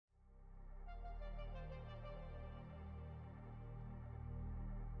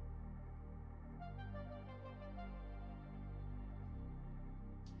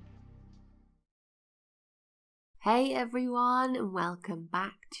Hey everyone, and welcome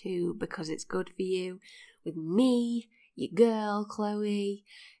back to Because It's Good For You with me, your girl Chloe.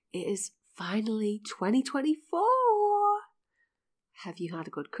 It is finally 2024. Have you had a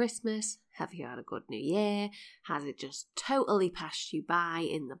good Christmas? Have you had a good New Year? Has it just totally passed you by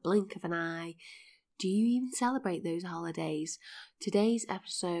in the blink of an eye? Do you even celebrate those holidays? Today's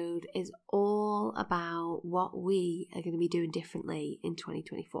episode is all about what we are going to be doing differently in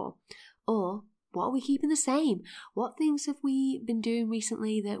 2024. Or what are we keeping the same? What things have we been doing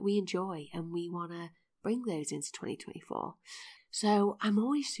recently that we enjoy and we want to bring those into 2024? So I'm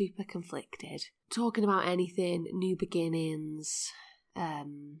always super conflicted. Talking about anything, new beginnings,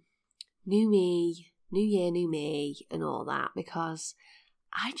 new me, new year, new me, and all that, because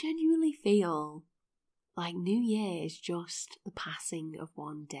I genuinely feel like New Year is just the passing of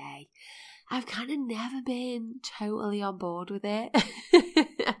one day. I've kind of never been totally on board with it.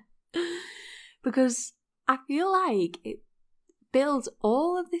 Because I feel like it builds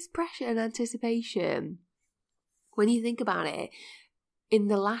all of this pressure and anticipation. When you think about it, in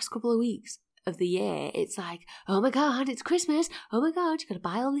the last couple of weeks of the year, it's like, oh my God, it's Christmas. Oh my God, you got to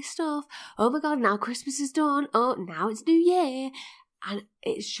buy all this stuff. Oh my God, now Christmas is done. Oh, now it's New Year. And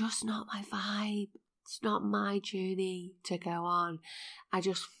it's just not my vibe. It's not my journey to go on. I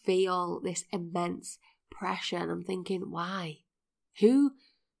just feel this immense pressure and I'm thinking, why?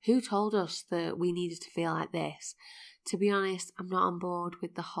 Who told us that we needed to feel like this? To be honest, I'm not on board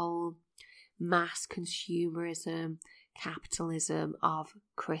with the whole mass consumerism, capitalism of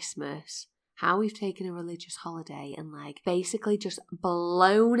Christmas. How we've taken a religious holiday and basically just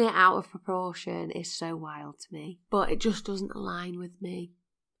blown it out of proportion is so wild to me. But it just doesn't align with me.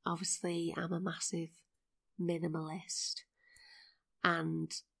 Obviously, I'm a massive minimalist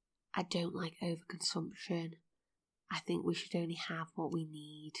and I don't like overconsumption. I think we should only have what we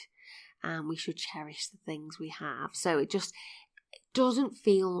need and we should cherish the things we have. So it doesn't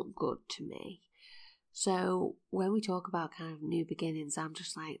feel good to me. So when we talk about kind of new beginnings, I'm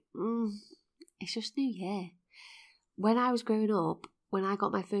just like, it's just New Year. When I was growing up, when I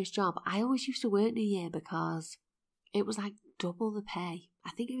got my first job, I always used to work New Year because it was like double the pay.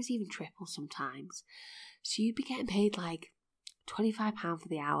 I think it was even triple sometimes. So you'd be getting paid like £25 for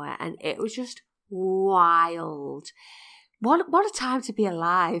the hour and it was just wild. What a time to be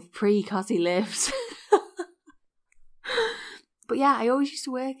alive pre-Cosy Lives. But yeah, I always used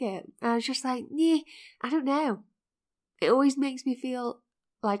to work it. And I was just like, I don't know. It always makes me feel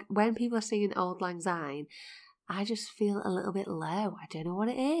like when people are singing Auld Lang Syne, I just feel a little bit low. I don't know what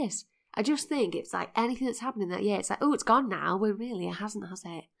it is. I just think it's like anything that's happening that year, it's like, oh, it's gone now. But really, it hasn't, has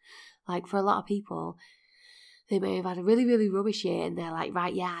it? Like for a lot of people, they may have had a really, really rubbish year and they're like,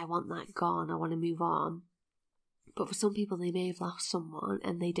 right, yeah, I want that gone. I want to move on. But for some people, they may have lost someone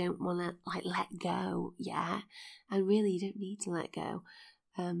and they don't want to let go. Yeah. And really, you don't need to let go.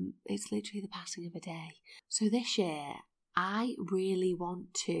 It's literally the passing of a day. So this year, I really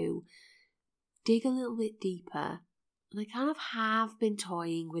want to dig a little bit deeper. And I kind of have been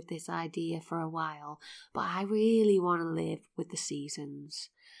toying with this idea for a while, but I really want to live with the seasons.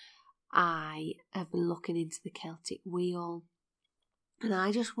 I have been looking into the Celtic wheel and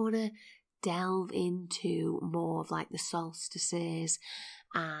I just want to delve into more of the solstices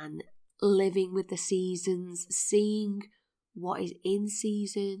and living with the seasons, seeing what is in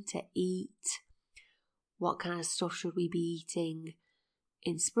season to eat, what kind of stuff should we be eating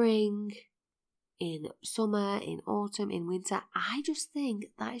in spring, in summer, in autumn, in winter. I just think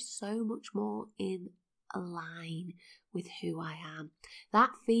that is so much more in align with who I am. That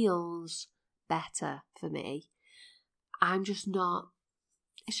feels better for me. It's just not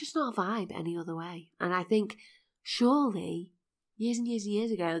a vibe any other way. And I think surely years and years and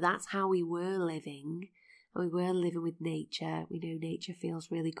years ago, that's how we were living. And we were living with nature. We know nature feels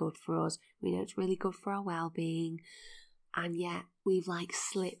really good for us. We know it's really good for our well-being. And yet we've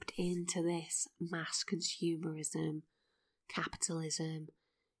slipped into this mass consumerism, capitalism.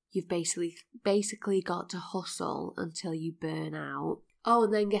 You've basically got to hustle until you burn out. Oh,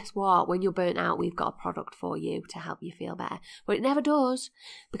 and then guess what? When you're burnt out, we've got a product for you to help you feel better. But it never does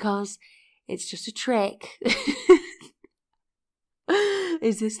because it's just a trick.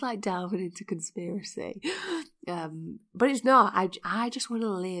 Is this delving into conspiracy? But it's not. I just want to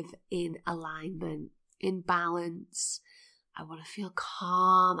live in alignment, in balance. I want to feel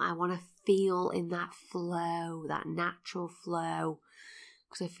calm. I want to feel in that flow, that natural flow.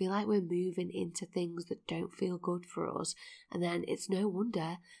 Because I feel like we're moving into things that don't feel good for us. And then it's no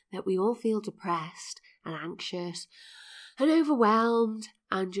wonder that we all feel depressed and anxious and overwhelmed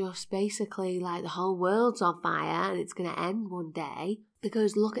and just basically the whole world's on fire and it's going to end one day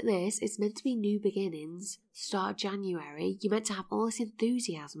Because look at this, it's meant to be new beginnings, start of January. You're meant to have all this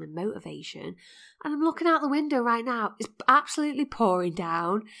enthusiasm and motivation. And I'm looking out the window right now. It's absolutely pouring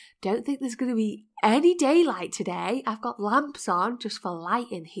down. Don't think there's going to be any daylight today. I've got lamps on just for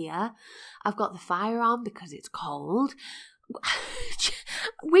light in here. I've got the fire on because it's cold.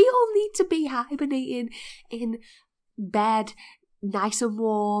 We all need to be hibernating in bed, nice and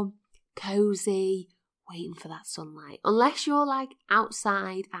warm, cozy, waiting for that sunlight. Unless you're like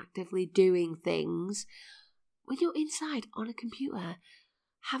outside actively doing things, when you're inside on a computer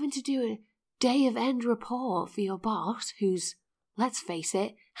having to do a day of end report for your boss who's, let's face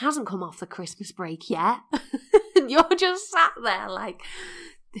it, hasn't come off the Christmas break yet, and you're just sat there like,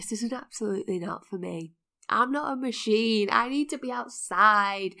 this is absolutely not for me. I'm not a machine. I need to be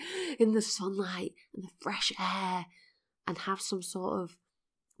outside in the sunlight and the fresh air and have some sort of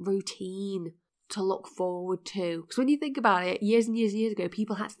routine to look forward to. Because when you think about it, years and years and years ago,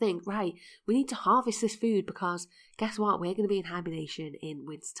 people had to think, right, we need to harvest this food because guess what? We're going to be in hibernation in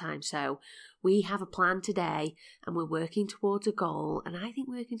winter time. So we have a plan today and we're working towards a goal. And I think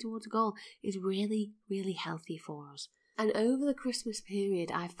working towards a goal is really, really healthy for us. And over the Christmas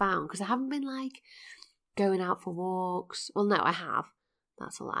period, I found, because I haven't been like going out for walks. Well, no, I have.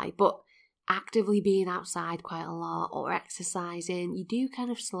 That's a lie. But actively being outside quite a lot or exercising, you do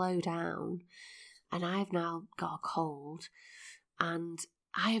kind of slow down. And I've now got a cold, and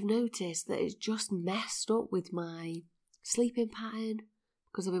I have noticed that it's just messed up with my sleeping pattern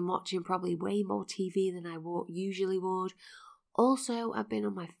because I've been watching probably way more TV than I usually would. Also, I've been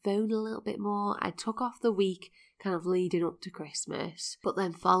on my phone a little bit more. I took off the week kind of leading up to Christmas, but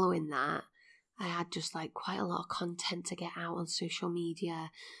then following that, I had just like quite a lot of content to get out on social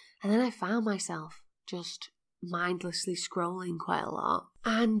media. And then I found myself just mindlessly scrolling quite a lot.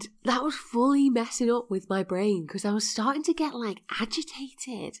 And that was fully messing up with my brain because I was starting to get like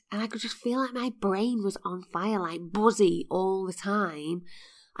agitated and I could just feel like my brain was on fire, like buzzy all the time.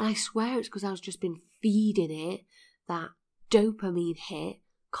 And I swear it's because I was just been feeding it that dopamine hit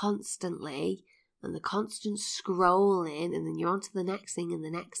constantly and the constant scrolling, and then you're on to the next thing and the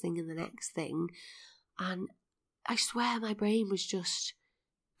next thing and the next thing. And I swear my brain was just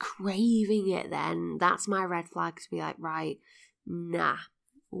craving it then. That's my red flag to be like, right, nah,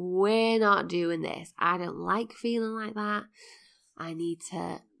 we're not doing this. I don't like feeling like that. I need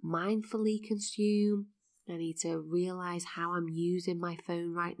to mindfully consume. I need to realise how I'm using my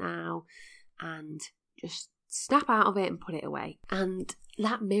phone right now and just snap out of it and put it away. And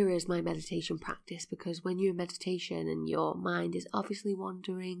that mirrors my meditation practice, because when you're in meditation and your mind is obviously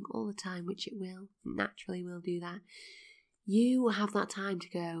wandering all the time, which it will, naturally will do that, you have that time to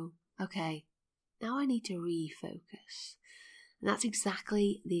go, okay, now I need to refocus. And that's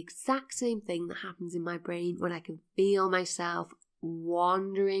exactly the exact same thing that happens in my brain when I can feel myself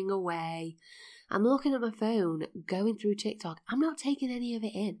wandering away. I'm looking at my phone, going through TikTok. I'm not taking any of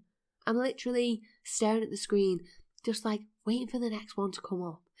it in. I'm literally staring at the screen, just like waiting for the next one to come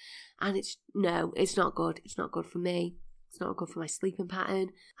up. And it's not good. It's not good for me. It's not good for my sleeping pattern.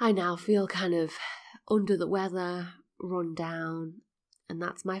 I now feel kind of under the weather, run down, and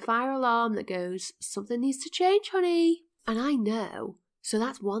that's my fire alarm that goes, something needs to change, honey. And I know. So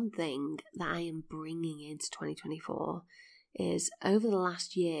that's one thing that I am bringing into 2024 is over the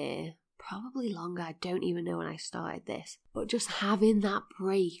last year, probably longer, I don't even know when I started this, but just having that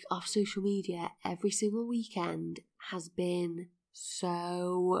break off social media every single weekend has been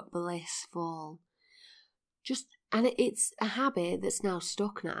so blissful. And it's a habit that's now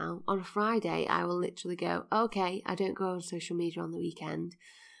stuck now. On a Friday, I will literally go, okay, I don't go on social media on the weekend.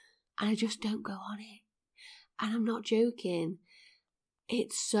 And I just don't go on it. And I'm not joking.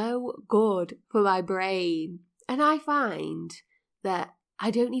 It's so good for my brain. And I find that I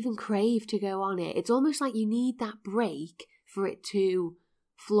don't even crave to go on it. It's almost like you need that break for it to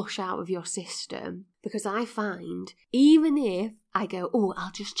flush out of your system. Because I find, even if I go, oh,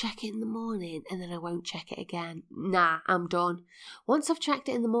 I'll just check it in the morning and then I won't check it again. Nah, I'm done. Once I've checked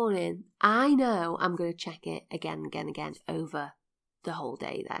it in the morning, I know I'm going to check it again over the whole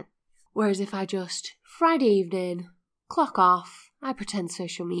day then. Whereas if I just, Friday evening, clock off, I pretend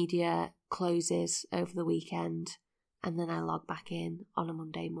social media closes over the weekend, and then I log back in on a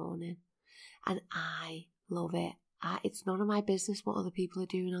Monday morning. And I love it. It's none of my business what other people are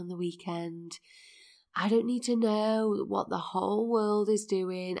doing on the weekend. I don't need to know what the whole world is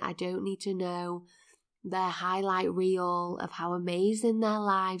doing. I don't need to know their highlight reel of how amazing their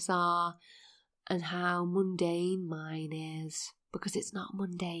lives are and how mundane mine is. Because it's not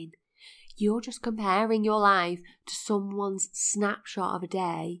mundane. You're just comparing your life to someone's snapshot of a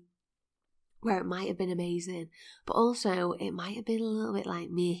day where it might have been amazing, but also it might have been a little bit like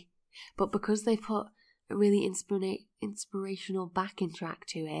me. But because they put a really inspirational backing track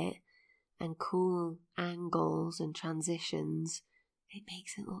to it and cool angles and transitions, it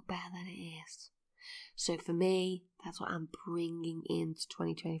makes it look better than it is. So for me, that's what I'm bringing into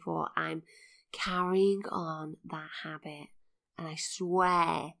 2024. I'm carrying on that habit, and I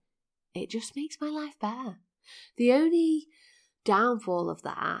swear it just makes my life better. The only downfall of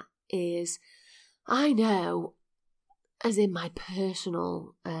that is, I know, as in my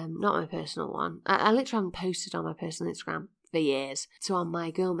personal, not my personal one, I literally haven't posted on my personal Instagram for years. So on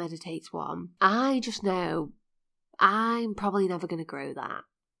my Girl Meditates one, I just know I'm probably never going to grow that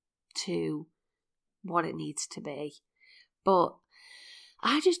to what it needs to be. But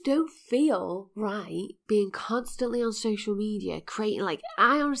I just don't feel right being constantly on social media creating,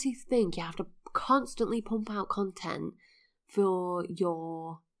 I honestly think you have to constantly pump out content for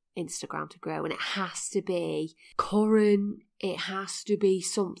your Instagram to grow, and it has to be current, it has to be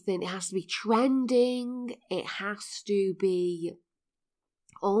something, it has to be trending, it has to be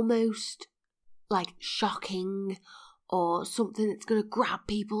almost like shocking or something that's going to grab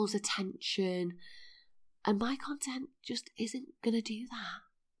people's attention. And my content just isn't going to do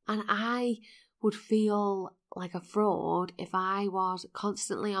that. And I would feel like a fraud if I was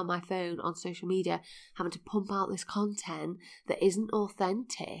constantly on my phone on social media having to pump out this content that isn't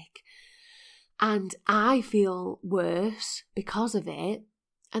authentic. And I feel worse because of it.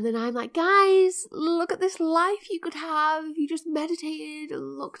 And then I'm like, guys, look at this life you could have if you just meditated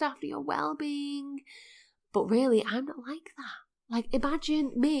and looked after your well-being. But really, I'm not like that.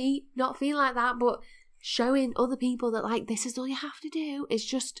 Imagine me not feeling like that, but showing other people that, this is all you have to do.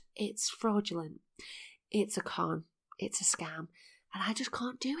 It's fraudulent. It's a con. It's a scam. And I just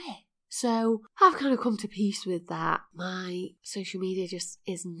can't do it. So I've kind of come to peace with that. My social media just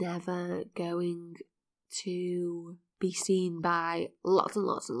is never going to be seen by lots and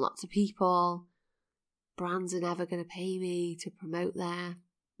lots and lots of people. Brands are never going to pay me to promote their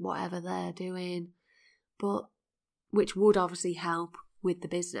whatever they're doing. But which would obviously help with the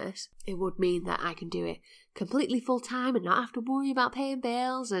business. It would mean that I can do it completely full time and not have to worry about paying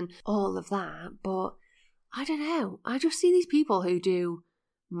bills and all of that. But I don't know. I just see these people who do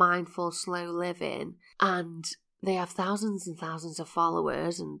mindful, slow living, and they have thousands and thousands of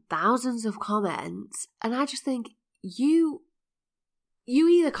followers and thousands of comments. And I just think you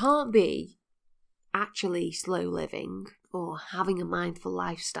either can't be actually slow living or having a mindful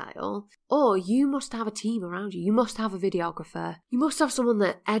lifestyle, or you must have a team around you. You must have a videographer. You must have someone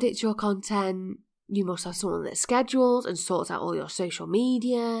that edits your content. You must have someone that schedules and sorts out all your social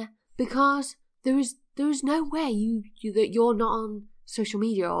media, because there is no way that you're not on social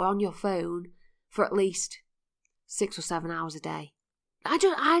media or on your phone for at least 6 or 7 hours a day. I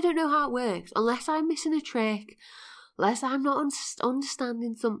don't know how it works, unless I'm missing a trick, unless I'm not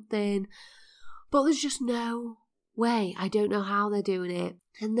understanding something. But there's just no way. I don't know how they're doing it.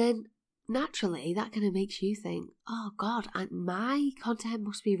 And then naturally that kind of makes you think, oh God, my content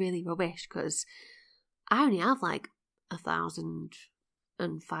must be really rubbish because I only have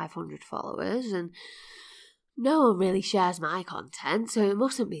 1,500 followers and no one really shares my content, so it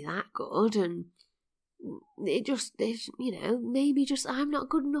mustn't be that good. And maybe just I'm not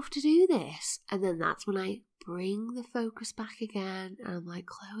good enough to do this. And then that's when I bring the focus back again and I'm like,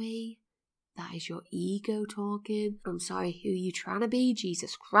 Chloe, that is your ego talking. I'm sorry, who are you trying to be?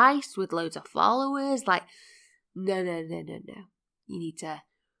 Jesus Christ with loads of followers? No. You need to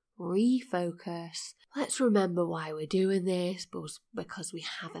refocus. Let's remember why we're doing this, because we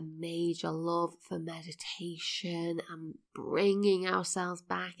have a major love for meditation and bringing ourselves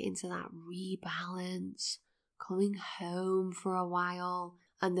back into that rebalance, coming home for a while,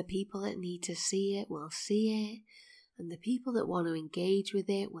 and the people that need to see it will see it. And the people that want to engage with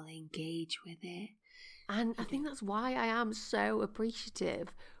it will engage with it. And I think that's why I am so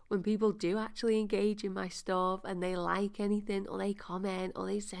appreciative when people do actually engage in my stuff and they like anything or they comment or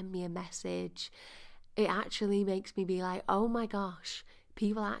they send me a message. It actually makes me be like, oh my gosh,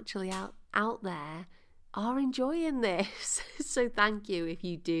 people actually out there are enjoying this. So thank you if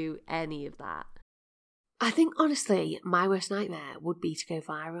you do any of that. I think honestly, my worst nightmare would be to go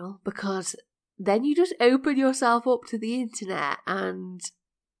viral, because then you just open yourself up to the internet, and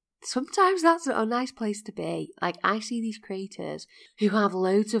sometimes that's a nice place to be. I see these creators who have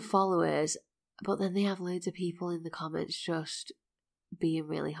loads of followers, but then they have loads of people in the comments just being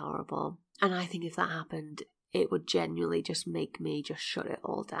really horrible. And I think if that happened, it would genuinely just make me just shut it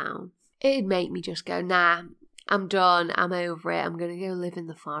all down. It'd make me just go, nah, I'm done, I'm over it, I'm going to go live in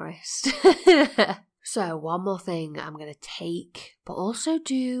the forest. So one more thing I'm going to take, but also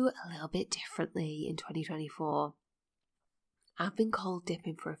do a little bit differently in 2024. I've been cold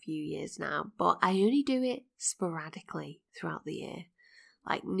dipping for a few years now, but I only do it sporadically throughout the year.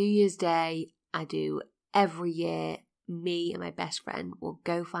 Like New Year's Day, I do every year. Me and my best friend will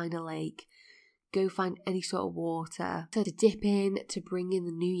go find a lake, go find any sort of water to dip in, to bring in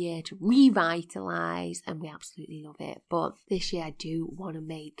the new year, to revitalise, and we absolutely love it. But this year I do want to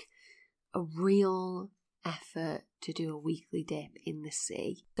make a real effort to do a weekly dip in the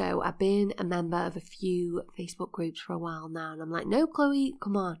sea. So I've been a member of a few Facebook groups for a while now, and I'm like, no, Chloe,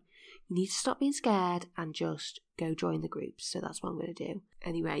 come on. You need to stop being scared and just go join the groups. So that's what I'm going to do.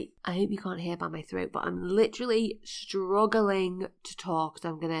 Anyway, I hope you can't hear by my throat, but I'm literally struggling to talk. So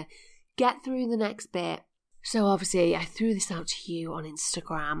I'm going to get through the next bit. So obviously I threw this out to you on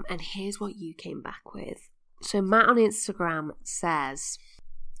Instagram, and here's what you came back with. So Matt on Instagram says,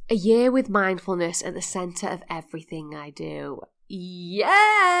 a year with mindfulness at the centre of everything I do. Yes!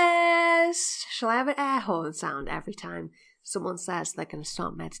 Shall I have an air horn sound every time someone says they're going to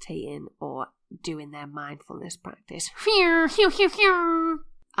start meditating or doing their mindfulness practice?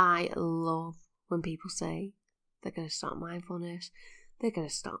 I love when people say they're going to start mindfulness, they're going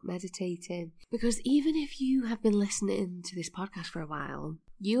to start meditating. Because even if you have been listening to this podcast for a while,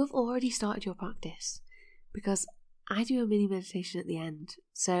 you have already started your practice. Because I do a mini meditation at the end.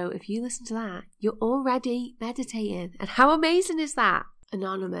 So if you listen to that, you're already meditating. And how amazing is that?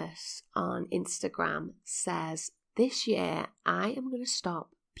 Anonymous on Instagram says, this year I am going to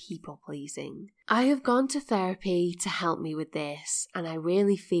stop people pleasing. I have gone to therapy to help me with this, and I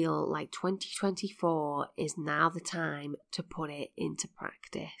really feel like 2024 is now the time to put it into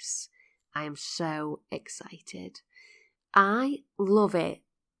practice. I am so excited. I love it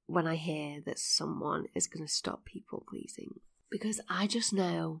when I hear that someone is going to stop people pleasing, because I just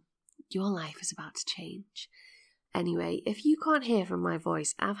know your life is about to change. Anyway, if you can't hear from my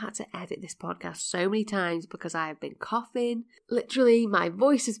voice, I've had to edit this podcast so many times because I have been coughing. Literally, my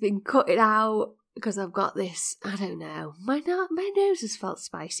voice has been cutting out because I've got this, I don't know, my nose has felt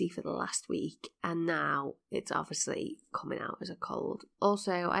spicy for the last week, and now it's obviously coming out as a cold.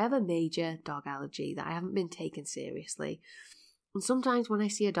 Also, I have a major dog allergy that I haven't been taking seriously. And sometimes when I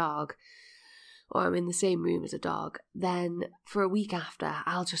see a dog, or I'm in the same room as a dog, then for a week after,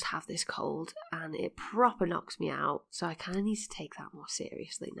 I'll just have this cold and it proper knocks me out. So I kind of need to take that more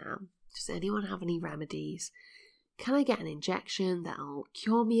seriously now. Does anyone have any remedies? Can I get an injection that'll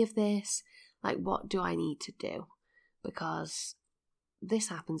cure me of this? Like, what do I need to do? Because this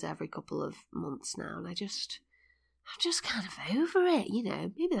happens every couple of months now, and I'm just kind of over it, you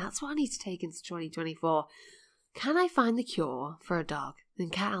know. Maybe that's what I need to take into 2024. Can I find the cure for a dog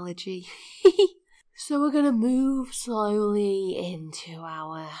and cat allergy? So we're going to move slowly into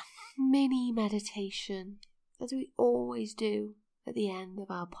our mini meditation, as we always do at the end of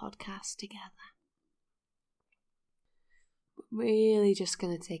our podcast together. Really just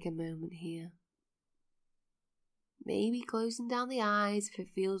going to take a moment here. Maybe closing down the eyes if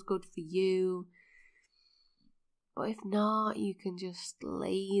it feels good for you. But if not, you can just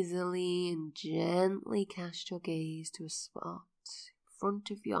lazily and gently cast your gaze to a spot in front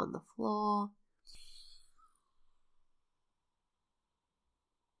of you on the floor.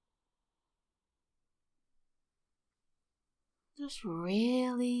 Just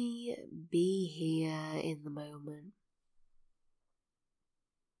really be here in the moment.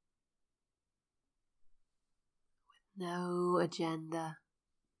 With no agenda.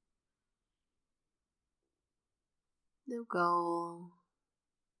 No goal.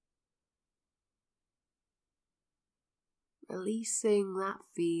 Releasing that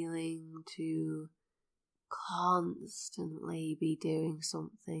feeling to constantly be doing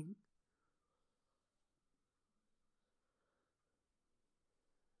something.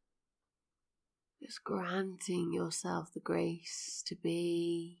 Just granting yourself the grace to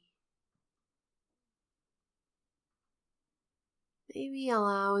be. Maybe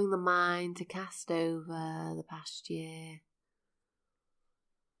allowing the mind to cast over the past year.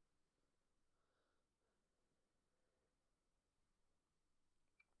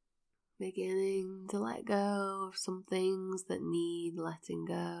 Beginning to let go of some things that need letting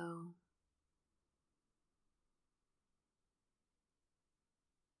go.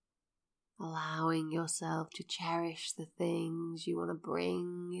 Allowing yourself to cherish the things you want to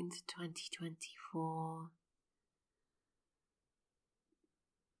bring into 2024.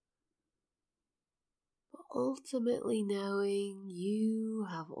 But ultimately knowing you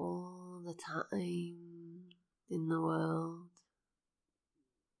have all the time in the world.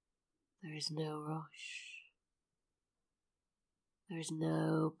 There is no rush. There is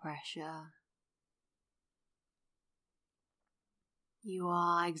no pressure. You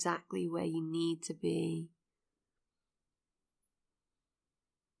are exactly where you need to be.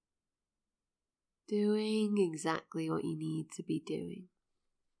 Doing exactly what you need to be doing.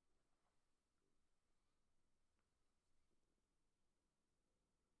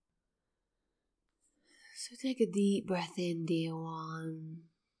 So take a deep breath in, dear one,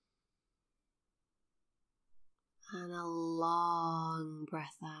 and a long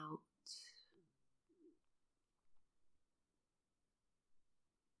breath out.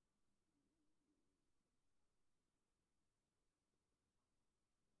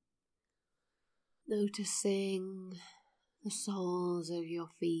 Noticing the soles of your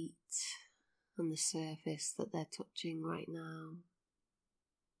feet and the surface that they're touching right now.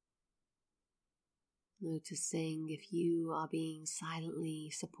 Noticing if you are being silently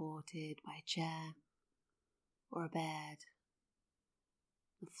supported by a chair or a bed,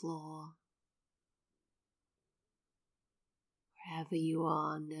 the floor, wherever you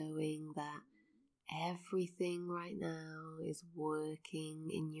are, knowing that everything right now is working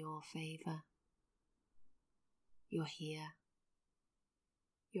in your favor. You're here.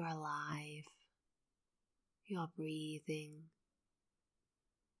 You're alive. You're breathing.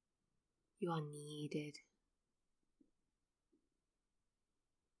 You are needed.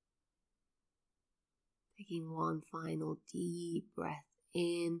 Taking one final deep breath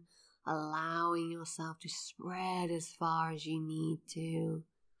in, allowing yourself to spread as far as you need to.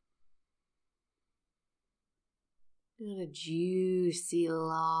 And a juicy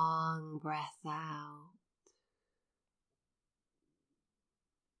long breath out.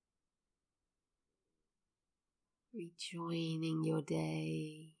 Rejoining your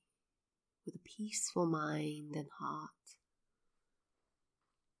day with a peaceful mind and heart.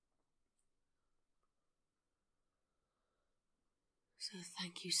 So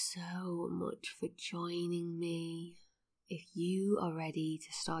thank you so much for joining me. If you are ready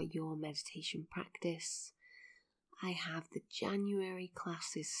to start your meditation practice, I have the January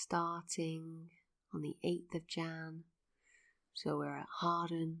classes starting on the 8th of Jan. So we're at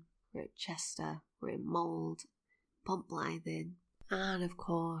Harden, we're at Chester, we're in Mould, Pont Blythyn, and of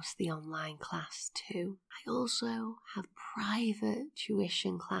course the online class too. I also have private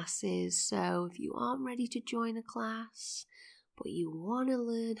tuition classes, so if you aren't ready to join a class, but you want to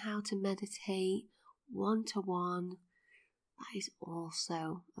learn how to meditate one-to-one, that is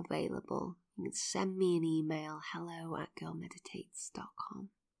also available. You can send me an email,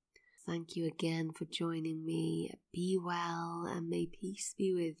 hello@girlmeditates.com. Thank you again for joining me. Be well and may peace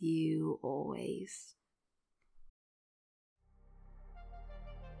be with you always.